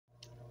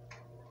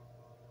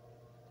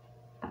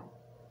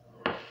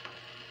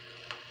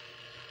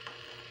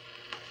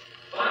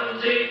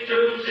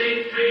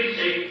2C,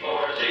 3C,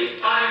 4C,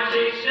 5C,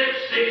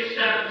 6C,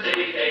 7C,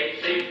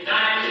 8C,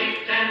 9C,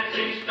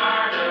 10C,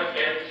 start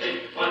again, C,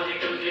 1C,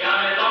 2C, I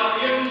love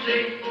you, C.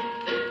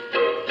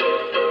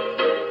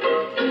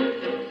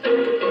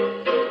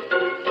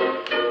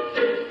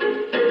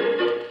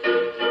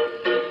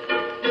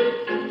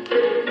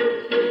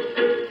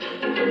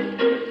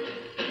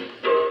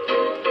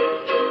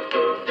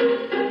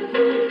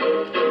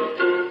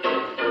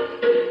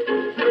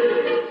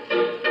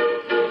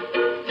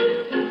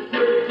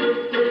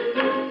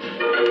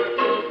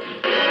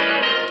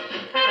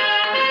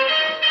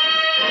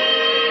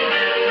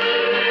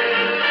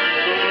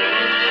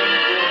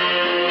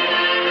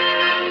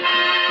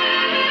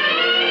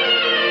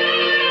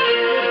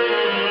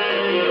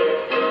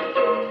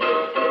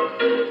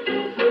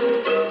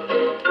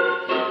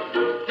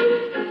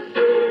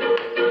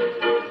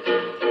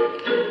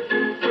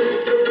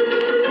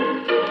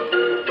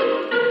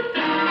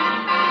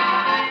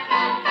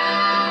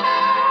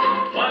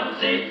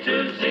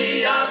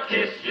 I'll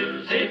kiss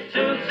you, Z,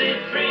 2Z,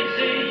 3Z,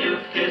 you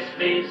kiss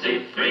me,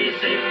 Z,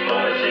 3Z,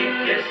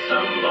 4Z, kiss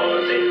some more,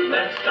 Z,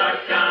 let's start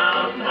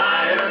counting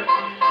higher.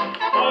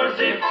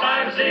 4Z,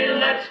 5Z,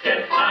 let's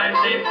get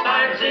 5Z,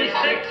 5Z,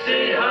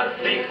 6Z, hug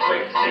me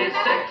quick, Z,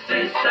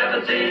 6Z,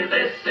 7Z,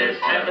 this is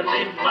heaven, Z,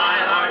 my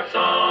heart's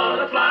on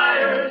a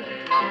flyer.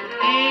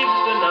 Keep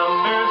the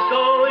numbers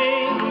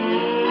going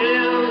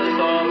till the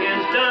song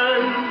is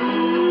done.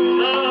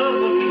 Love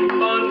will keep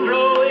on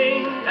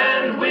growing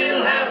and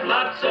we'll have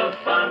lots of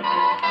fun.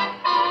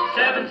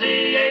 7Z,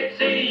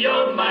 8Z,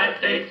 you're my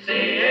 8Z,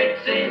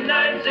 8Z,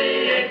 9Z,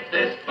 8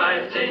 this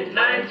 5Z,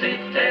 9Z,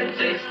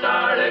 10Z,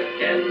 start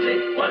again, Z,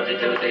 1Z,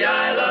 2Z,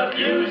 I love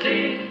you, Z.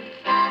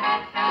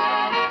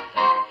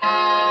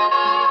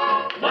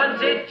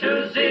 1Z,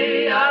 2Z,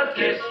 I'll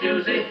kiss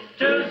you, Z,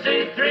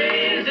 2Z,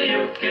 3Z,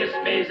 you kiss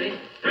me, Z,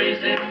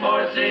 3Z,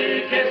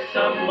 4Z, kiss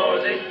some more,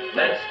 Z,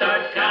 let's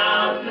start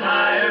counting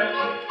higher.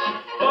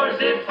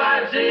 4Z,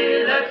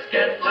 5Z, let's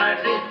get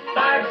 5Z,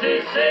 5Z,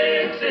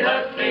 6Z,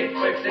 hug me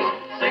quick, Z,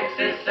 6Z,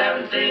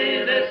 7Z,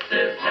 this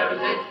is heaven,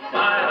 Z,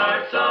 my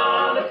heart's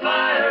on a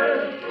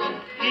flyer.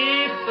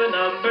 Keep the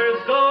numbers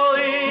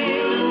going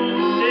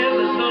till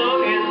the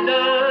song is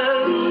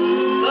done.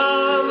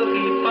 Love will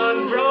keep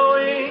on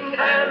growing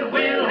and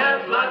we'll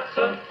have lots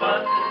of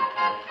fun.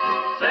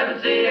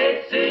 7Z,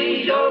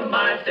 8Z, you're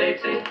my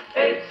 8Z,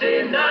 8Z,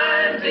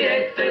 9Z,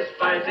 8 this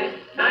 5Z,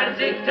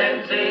 9Z,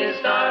 10Z,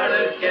 start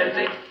again,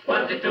 Z,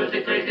 1Z,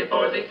 2Z, 3Z,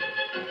 4Z,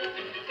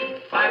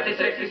 5Z,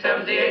 6Z,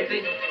 7Z, 8Z,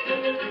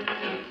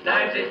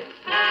 9Z,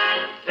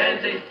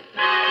 10Z,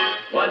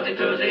 1Z,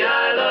 2Z,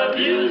 I love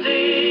you, Z.